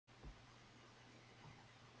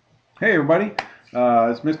Hey everybody,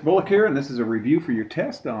 it's Mr. Bullock here, and this is a review for your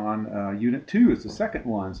test on Unit 2. It's the second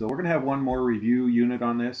one, so we're going to have one more review unit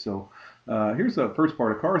on this. So here's the first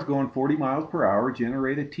part. A car is going 40 miles per hour,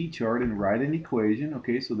 generate a T-chart and write an equation.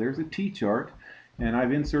 Okay, so there's a T-chart, and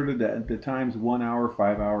I've inserted the times 1 hour,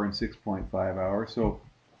 5 hour, and 6.5 hours. So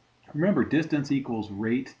remember, distance equals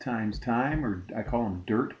rate times time, or I call them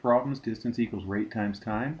DIRT problems, distance equals rate times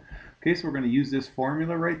time. Okay, so we're going to use this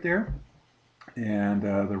formula right there, and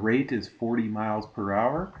the rate is 40 miles per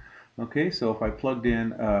hour. Okay, so if I plugged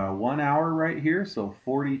in 1 hour right here, so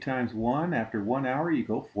 40 times 1, after 1 hour you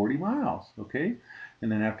go 40 miles, okay? And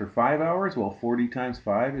then after 5 hours, well, 40 times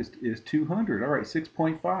 5 is 200. All right,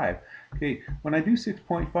 6.5. Okay, when I do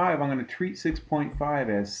 6.5, I'm going to treat 6.5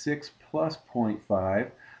 as 6 plus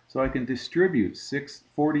 0.5, so I can distribute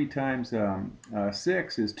 40 times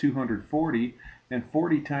 6 is 240, and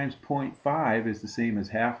 40 times 0.5 is the same as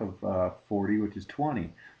half of 40, which is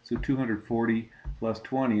 20. So 240 plus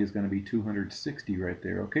 20 is going to be 260 right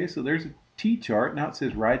there. Okay, so there's a T-chart. Now it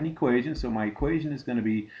says write an equation, so my equation is going to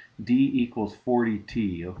be D equals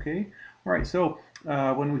 40T. Okay, all right, so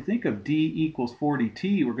when we think of D equals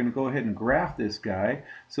 40T, we're going to go ahead and graph this guy.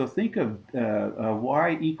 So think of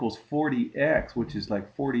Y equals 40X, which is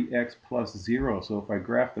like 40X plus 0. So if I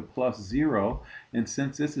graph the plus 0, and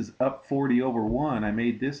since this is up 40 over 1, I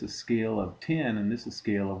made this a scale of 10 and this a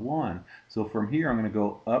scale of 1. So from here I'm going to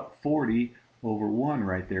go up 40 over 1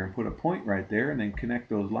 right there and put a point right there and then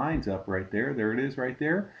connect those lines up right there. There it is right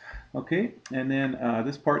there. Okay, and then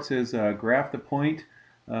this part says graph the point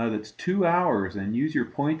that's 2 hours and use your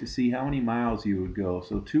point to see how many miles you would go.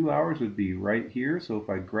 So 2 hours would be right here. So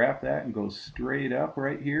if I graph that and go straight up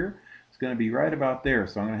right here, it's going to be right about there.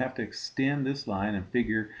 So I'm going to have to extend this line and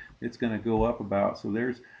figure it's going to go up about. So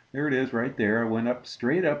there it is right there. I went up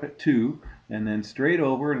straight up at 2 and then straight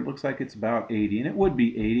over, and it looks like it's about 80. And it would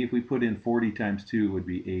be 80 if we put in 40 times 2, it would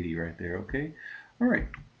be 80 right there. Okay. All right.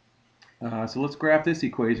 So let's graph this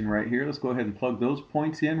equation right here. Let's go ahead and plug those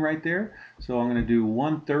points in right there. So I'm going to do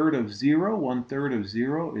 1/3 of 0. 1/3 of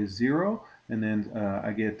 0 is 0. And then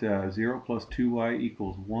I get 0 plus 2y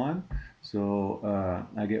equals 1. So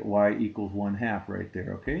I get y equals 1/2 right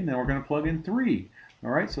there. Okay, and then we're going to plug in 3. All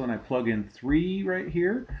right, so when I plug in 3 right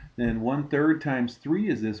here, then 1/3 times 3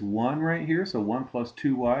 is this 1 right here. So 1 plus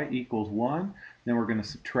 2y equals 1. Then we're going to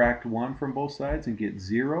subtract 1 from both sides and get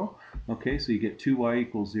 0. Okay, so you get 2y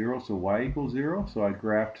equals 0, so y equals 0. So I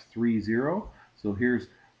graphed 3, 0. So here's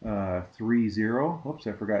 3, 0. Oops,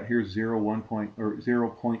 I forgot. Here's 0, 1 point, or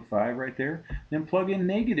 0.5 right there. Then plug in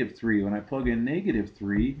negative 3. When I plug in negative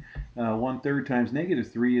 3, 1/3 times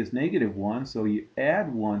negative 3 is negative 1. So you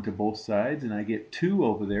add 1 to both sides, and I get 2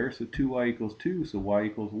 over there. So 2y equals 2, so y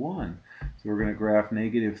equals 1. So we're going to graph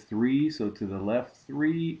negative 3, so to the left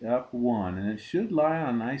 3, up 1. And it should lie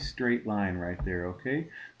on a nice straight line right there, okay?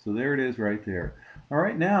 So there it is right there. All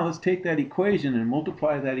right, now let's take that equation and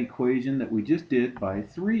multiply that equation that we just did by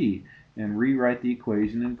 3 and rewrite the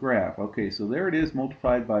equation and graph. Okay, so there it is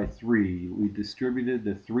multiplied by 3. We distributed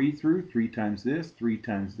the 3 through, 3 times this, 3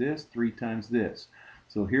 times this, 3 times this.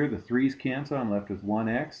 So here the 3's cancel. I'm left with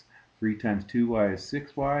 1x. 3 times 2y is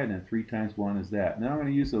 6y, and then 3 times 1 is that. Now I'm going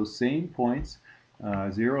to use those same points,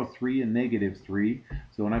 0, 3, and negative 3.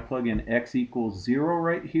 So when I plug in x equals 0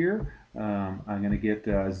 right here, I'm going to get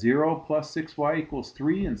 0 plus 6y equals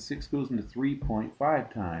 3, and 6 goes into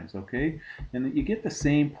 3.5 times, okay? And you get the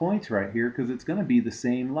same points right here because it's going to be the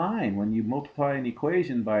same line. When you multiply an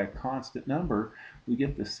equation by a constant number, we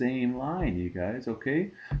get the same line, you guys,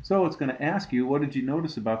 okay? So it's going to ask you, what did you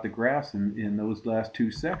notice about the graphs in those last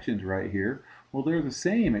two sections right here? Well, they're the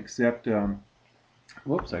same except,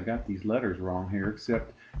 whoops, I got these letters wrong here,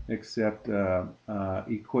 except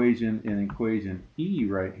equation and equation E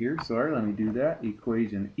right here. Sorry, let me do that.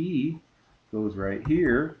 Equation E goes right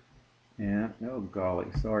here. And, oh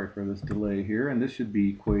golly, sorry for this delay here. And this should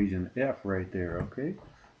be equation F right there, okay?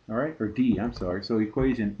 All right, or D, I'm sorry. So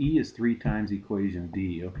equation E is 3 times equation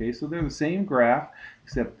D, okay? So they're the same graph,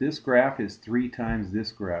 except this graph is 3 times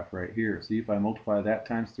this graph right here. See, if I multiply that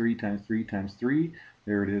times 3 times 3 times 3,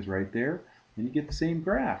 there it is right there. And you get the same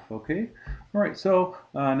graph, okay? All right, so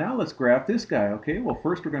now let's graph this guy, okay? Well,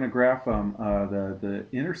 first we're going to graph the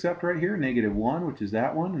intercept right here, -1, which is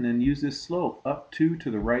that one, and then use this slope, up 2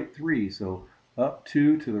 to the right 3. So up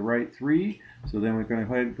 2 to the right 3. So then we're going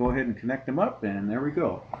to go ahead and connect them up, and there we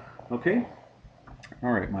go. Okay?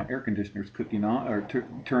 All right, my air conditioner's cooking on, or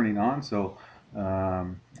turning on, so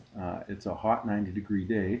it's a hot 90-degree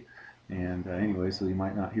day. And anyway, so you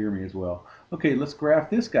might not hear me as well. Okay, let's graph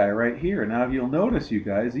this guy right here. Now, if you'll notice, you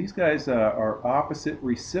guys, these guys are opposite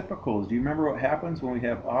reciprocals. Do you remember what happens when we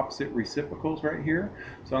have opposite reciprocals right here?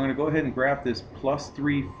 So I'm going to go ahead and graph this plus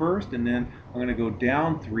 3 first, and then I'm going to go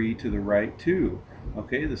down 3 to the right 2.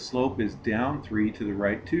 Okay, the slope is down 3 to the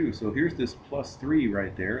right 2. So here's this plus 3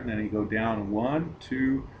 right there, and then you go down 1,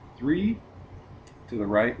 2, 3, to the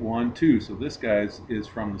right 1, 2. So this guy is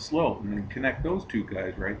from the slope, and then connect those two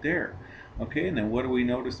guys right there. Okay, and then what do we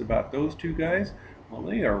notice about those two guys? Well,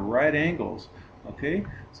 they are right angles. Okay,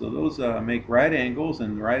 so those make right angles,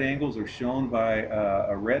 and right angles are shown by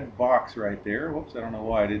a red box right there. Whoops, I don't know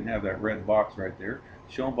why I didn't have that red box right there.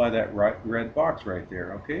 Shown by that red box right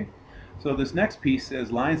there. Okay, so this next piece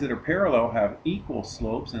says lines that are parallel have equal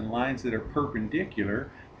slopes, and lines that are perpendicular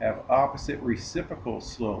have opposite reciprocal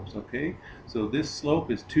slopes. Okay, so this slope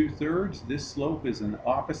is 2/3. This slope is an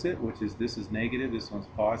opposite, which is this is negative, this one's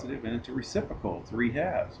positive, and it's a reciprocal,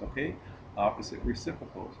 3/2. Okay, opposite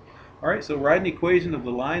reciprocals. All right, so write an equation of the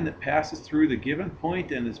line that passes through the given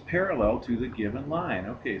point and is parallel to the given line.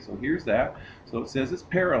 Okay, so here's that. So it says it's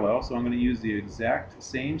parallel, so I'm going to use the exact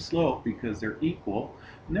same slope because they're equal.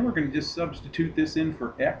 And then we're going to just substitute this in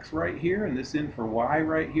for x right here and this in for y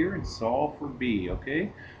right here and solve for b.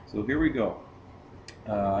 Okay, so here we go.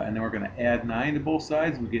 And then we're going to add 9 to both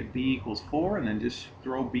sides. We get b equals 4, and then just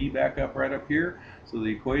throw b back up right up here. So the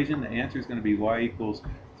equation, the answer is going to be y equals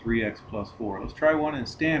 3x plus 4. Let's try one in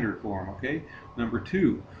standard form, okay? Number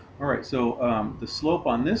 2. All right, so the slope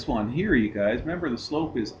on this one here, you guys, remember the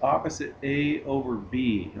slope is opposite a over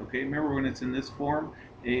b, okay? Remember when it's in this form,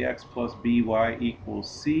 ax plus by equals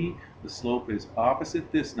c. The slope is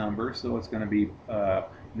opposite this number, so it's going to be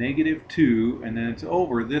 -2, and then it's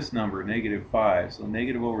over this number, -5. So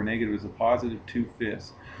negative over negative is a positive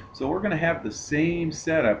 2/5. So we're going to have the same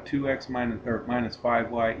setup, 2x minus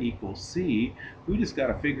 5y equals c. We just got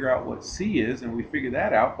to figure out what c is, and we figure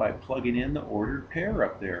that out by plugging in the ordered pair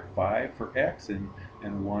up there, 5 for x and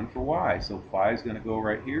 1 for y. So 5 is going to go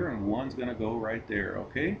right here, and 1 is going to go right there,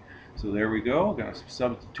 okay? So there we go. I'm going to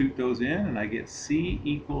substitute those in, and I get c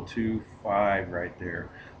equal to 5 right there.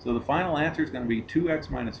 So the final answer is going to be 2x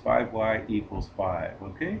minus 5y equals 5,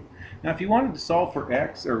 okay? Now if you wanted to solve for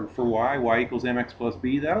x, or for y equals mx plus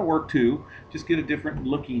b, that'll work too. Just get a different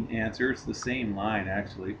looking answer. It's the same line,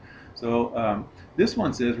 actually. So this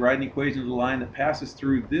one says, write an equation of the line that passes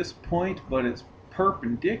through this point, but it's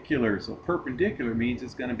perpendicular. So perpendicular means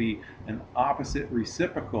it's going to be an opposite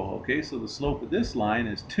reciprocal. Okay, so the slope of this line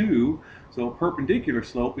is 2. So a perpendicular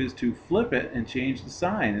slope is to flip it and change the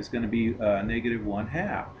sign. It's going to be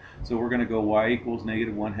 -1/2. So we're going to go y equals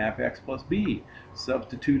 -1/2 x plus b.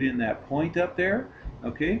 Substitute in that point up there.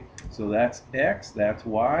 Okay, so that's x, that's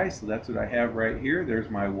y, so that's what I have right here. There's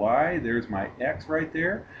my y, there's my x right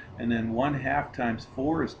there, and then 1/2 times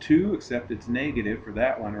 4 is 2, except it's negative for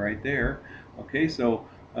that one right there. Okay, so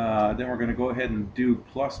then we're going to go ahead and do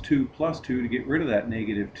plus 2 to get rid of that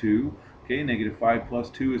 -2. Okay, -5 plus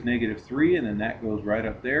 2 is -3, and then that goes right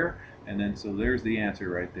up there, and then so there's the answer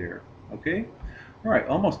right there. Okay, all right,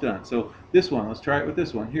 almost done. So this one, let's try it with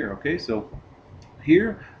this one here. Okay, so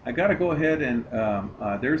here I got to go ahead and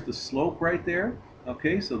there's the slope right there.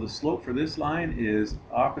 Okay, so the slope for this line is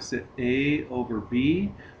opposite a over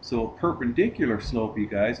b. So a perpendicular slope, you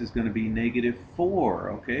guys, is going to be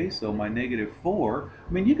 -4. Okay, so my -4.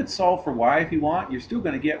 I mean, you could solve for y if you want. You're still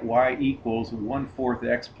going to get y equals 1/4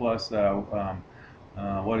 x plus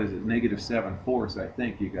what is it, -7/4, I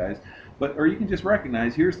think, you guys. But, or you can just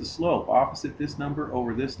recognize, here's the slope, opposite this number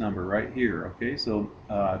over this number right here, okay? So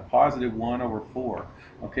 +1/4,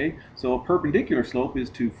 okay? So a perpendicular slope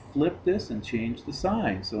is to flip this and change the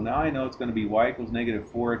sign. So now I know it's going to be y equals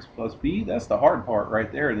 -4x plus b. That's the hard part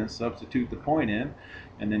right there. And then substitute the point in,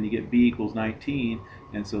 and then you get b equals 19,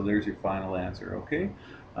 and so there's your final answer, okay?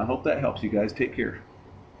 I hope that helps you guys. Take care.